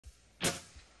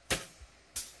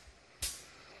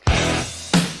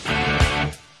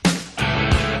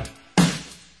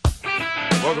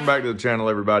Welcome back to the channel,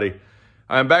 everybody.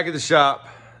 I am back at the shop.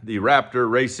 The Raptor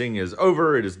racing is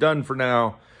over. It is done for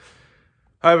now.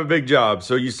 I have a big job.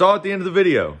 So you saw at the end of the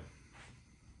video,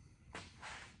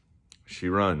 she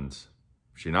runs.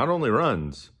 She not only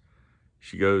runs,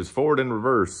 she goes forward and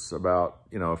reverse about,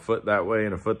 a foot that way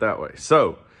and a foot that way.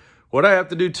 So what I have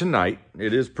to do tonight,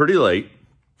 it is pretty late,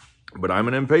 but I'm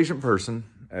an impatient person,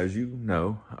 as you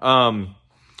know.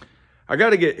 I got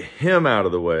to get him out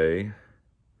of the way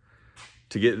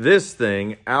to get this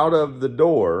thing out of the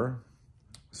door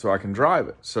so I can drive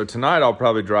it. So tonight I'll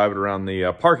probably drive it around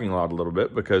the parking lot a little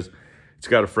bit because it's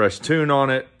got a fresh tune on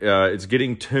it. It's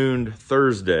getting tuned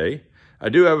Thursday. I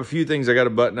do have a few things I got to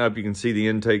button up. You can see the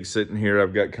intake sitting here.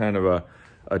 I've got kind of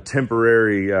a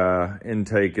temporary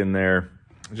intake in there.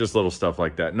 Just little stuff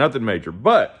like that. Nothing major.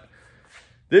 But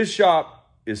this shop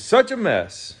is such a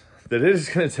mess that it is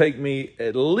going to take me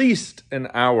at least an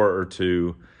hour or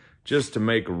two just to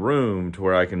make room to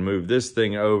where I can move this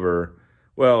thing over.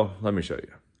 Well, let me show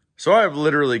you. So I've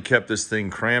literally kept this thing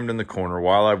crammed in the corner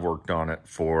while I've worked on it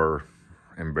for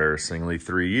embarrassingly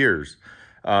 3 years.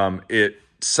 It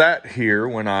sat here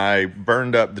when I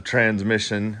burned up the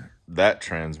transmission, that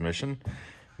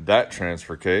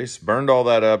transfer case, burned all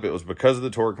that up. It was because of the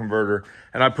torque converter,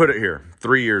 and I put it here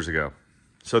 3 years ago.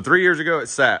 So 3 years ago it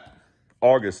sat,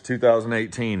 August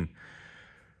 2018.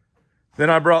 Then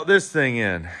I brought this thing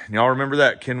in. Y'all remember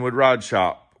that? Kenwood Rod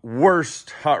Shop.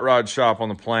 Worst hot rod shop on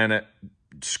the planet.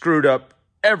 Screwed up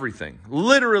everything.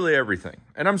 Literally everything.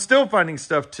 And I'm still finding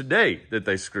stuff today that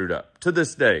they screwed up. To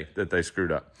this day that they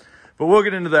screwed up. But we'll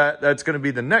get into that. That's going to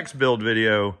be the next build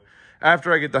video.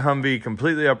 After I get the Humvee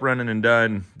completely up running and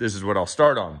done, this is what I'll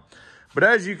start on. But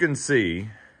as you can see,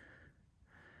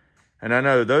 and I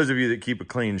know those of you that keep a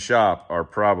clean shop are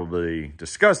probably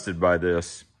disgusted by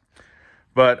this,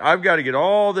 but I've got to get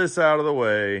all this out of the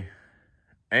way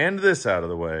and this out of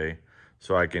the way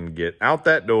so I can get out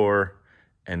that door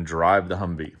and drive the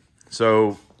Humvee.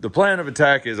 So the plan of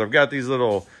attack is I've got these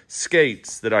little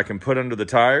skates that I can put under the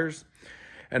tires,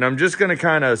 and I'm just going to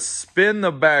kind of spin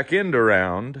the back end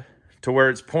around to where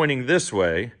it's pointing this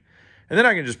way, and then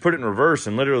I can just put it in reverse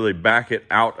and literally back it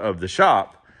out of the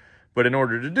shop. But in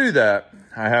order to do that,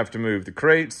 I have to move the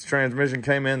crates, the transmission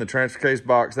came in, the transfer case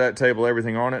box, that table,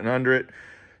 everything on it and under it,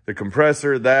 the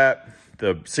compressor, that,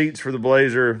 the seats for the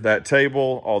Blazer, that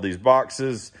table, all these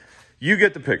boxes. You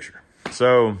get the picture.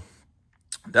 So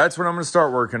that's what I'm going to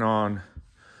start working on.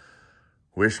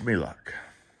 Wish me luck.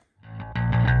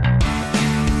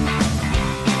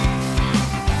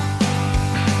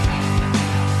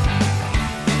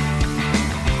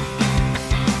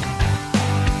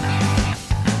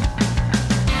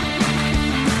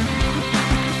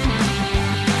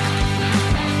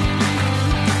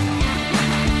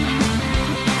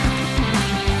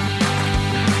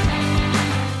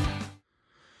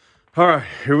 All right,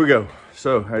 here we go.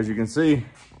 So as you can see,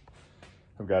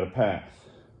 I've got a path.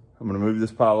 I'm gonna move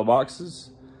this pile of boxes.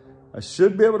 I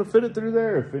should be able to fit it through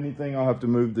there. If anything, I'll have to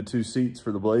move the 2 seats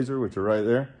for the Blazer, which are right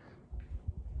there.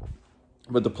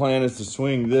 But the plan is to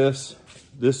swing this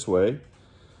way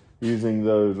using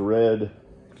those red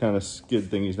kind of skid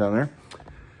thingies down there.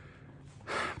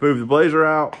 Move the Blazer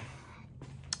out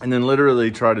and then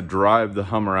literally try to drive the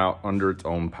Hummer out under its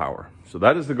own power. So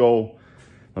that is the goal.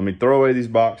 Let me throw away these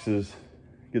boxes,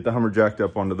 get the Hummer jacked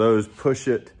up onto those, push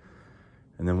it,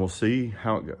 and then we'll see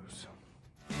how it goes.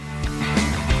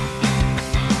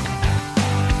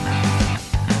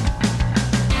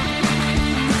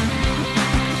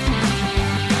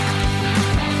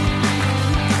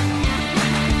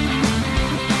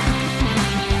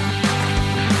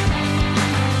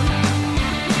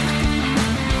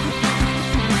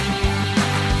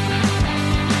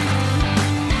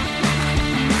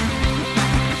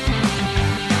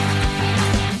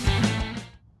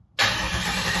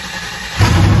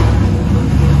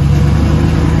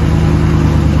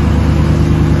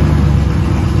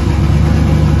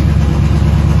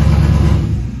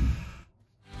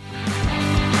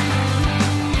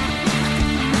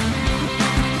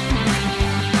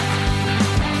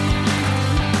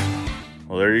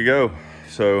 There you go.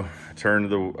 So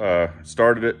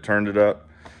started it, turned it up.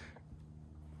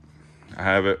 I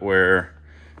have it where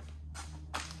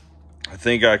I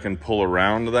think I can pull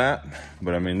around that,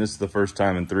 but I mean, this is the first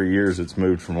time in 3 years it's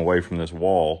moved from away from this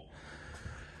wall.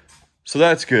 So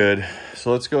that's good.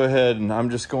 So let's go ahead and I'm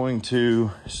just going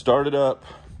to start it up,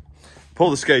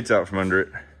 pull the skates out from under it,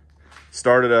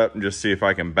 start it up and just see if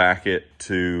I can back it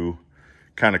to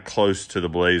kind of close to the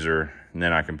Blazer, and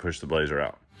then I can push the Blazer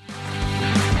out.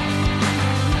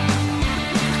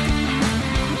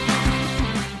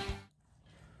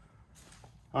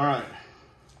 All right.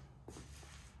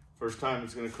 First time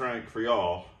it's gonna crank for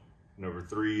y'all in over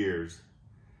 3 years.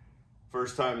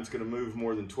 First time it's gonna move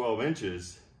more than 12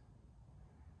 inches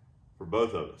for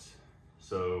both of us.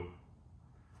 So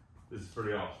this is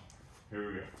pretty awesome. Here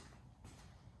we go.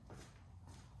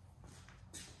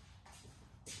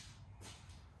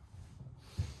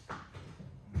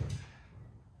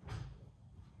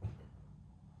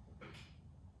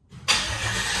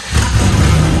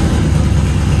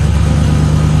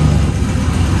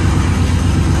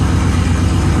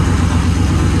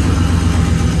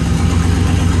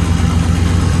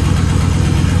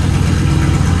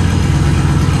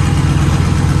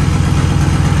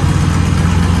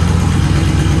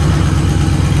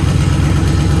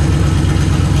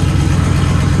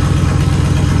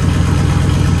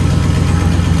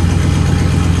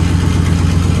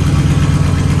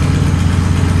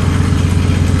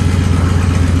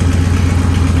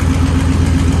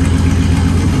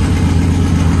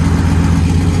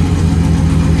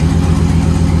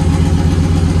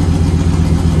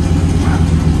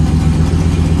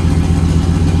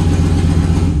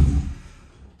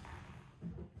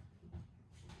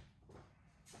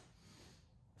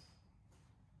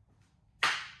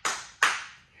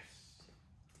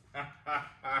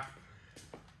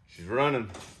 She's running.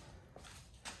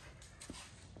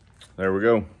 There we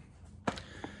go.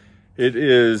 It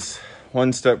is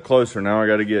one step closer. Now I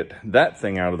got to get that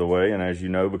thing out of the way. And as you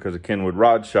know, because of Kenwood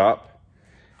Rod Shop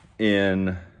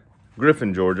in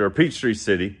Griffin, Georgia, or Peachtree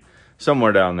City,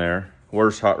 somewhere down there,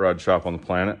 worst hot rod shop on the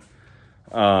planet.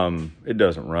 It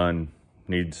doesn't run.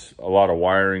 Needs a lot of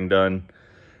wiring done,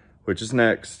 which is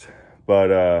next.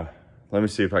 But let me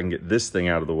see if I can get this thing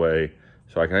out of the way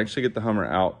so I can actually get the Hummer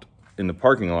out in the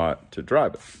parking lot to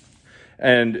drive it.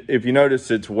 And if you notice,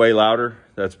 it's way louder.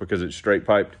 That's because it's straight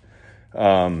piped.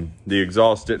 The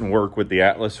exhaust didn't work with the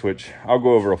Atlas, which I'll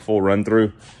go over a full run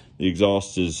through. The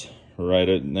exhaust is right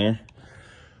in there.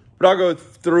 But I'll go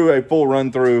through a full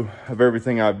run through of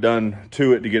everything I've done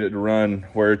to it to get it to run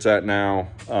where it's at now.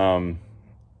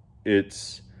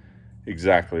 It's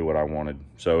exactly what I wanted.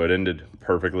 So it ended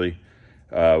perfectly.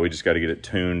 We just got to get it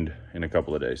tuned in a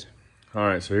couple of days. All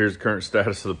right, so here's the current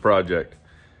status of the project.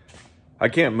 I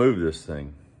can't move this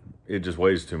thing. It just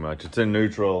weighs too much. It's in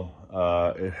neutral.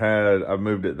 I've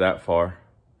moved it that far.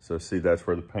 So see, that's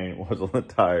where the paint was on the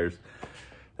tires.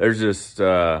 There's just,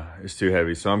 it's too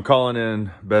heavy. So I'm calling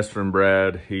in best friend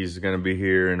Brad. He's gonna be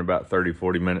here in about 30,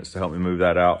 40 minutes to help me move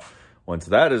that out. Once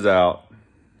that is out,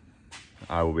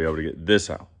 I will be able to get this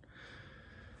out.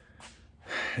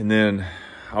 And then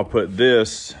I'll put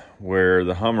this where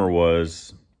the Hummer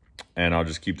was, and I'll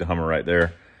just keep the Hummer right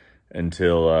there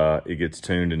until it gets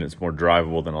tuned and it's more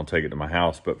drivable. Then I'll take it to my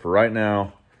house. But for right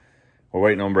now, we're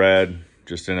waiting on Brad,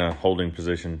 just in a holding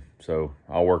position. So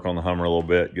I'll work on the Hummer a little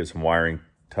bit, get some wiring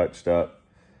touched up,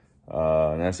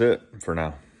 and that's it for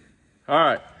now. All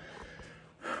right,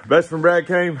 best friend Brad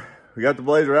came. We got the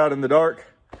Blazer out in the dark,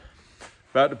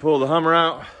 about to pull the Hummer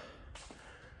out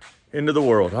into the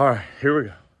world. All right, here we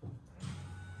go.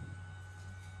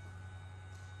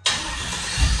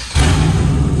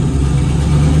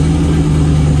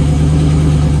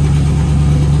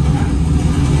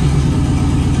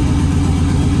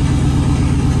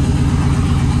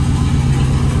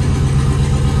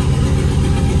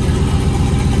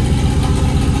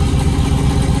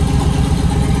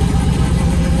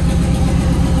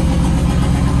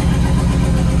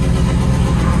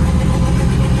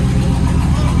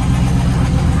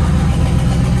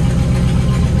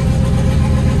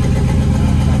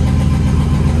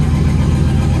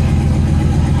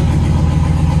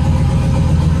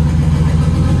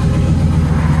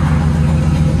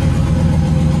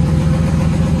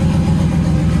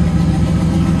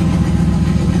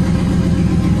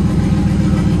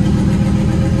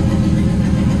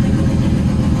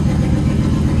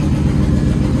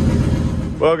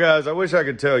 Well, guys, I wish I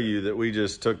could tell you that we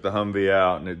just took the Humvee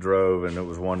out and it drove and it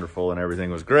was wonderful and everything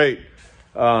was great.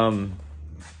 That's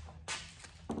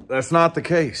not the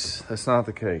case. That's not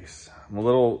the case. I'm a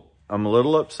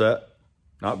little upset.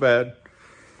 Not bad.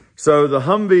 So the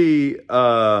Humvee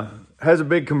has a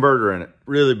big converter in it,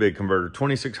 really big converter,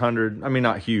 2600. I mean,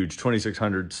 not huge,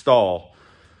 2600 stall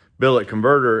billet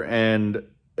converter. And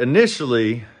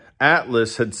initially,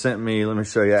 Atlas had sent me. Let me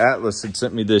show you. Atlas had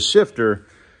sent me this shifter,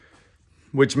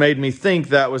 which made me think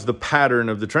that was the pattern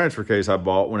of the transfer case I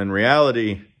bought, when in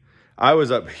reality, I was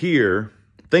up here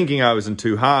thinking I was in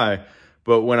too high.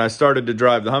 But when I started to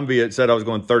drive the Humvee, it said I was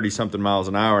going 30-something miles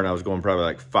an hour, and I was going probably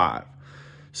like 5.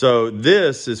 So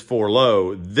this is for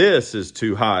low. This is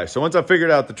too high. So once I figured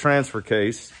out the transfer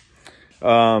case,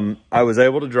 I was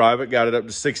able to drive it, got it up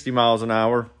to 60 miles an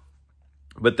hour.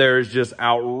 but there is just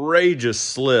outrageous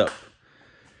slip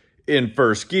in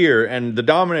first gear, and the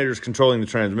Dominator is controlling the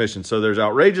transmission. So there's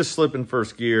outrageous slip in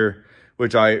first gear,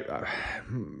 which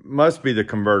must be the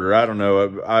converter. I don't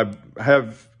know. I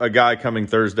have a guy coming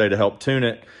Thursday to help tune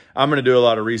it. I'm going to do a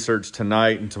lot of research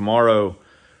tonight and tomorrow,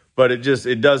 but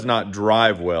it does not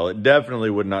drive well. It definitely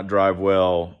would not drive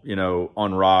well, you know,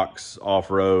 on rocks,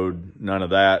 off-road, none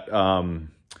of that.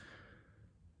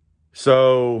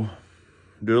 So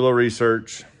do a little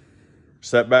research,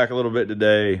 set back a little bit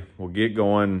today. We'll get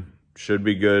going. Should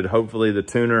be good. Hopefully the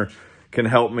tuner can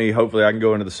help me. Hopefully I can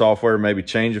go into the software, maybe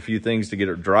change a few things to get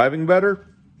it driving better.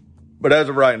 But as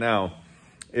of right now,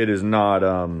 it is not,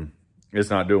 it's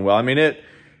not doing well. I mean, it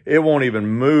won't even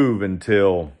move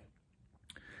until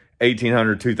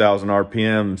 1,800, 2,000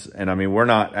 RPMs. And I mean, we're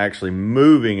not actually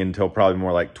moving until probably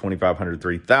more like 2,500,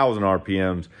 3,000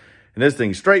 RPMs. And this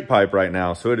thing's straight pipe right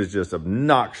now. So it is just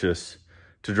obnoxious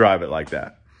to drive it like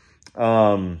that.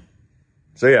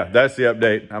 So yeah, that's the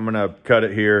update. I'm going to cut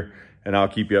it here and I'll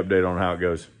keep you updated on how it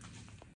goes.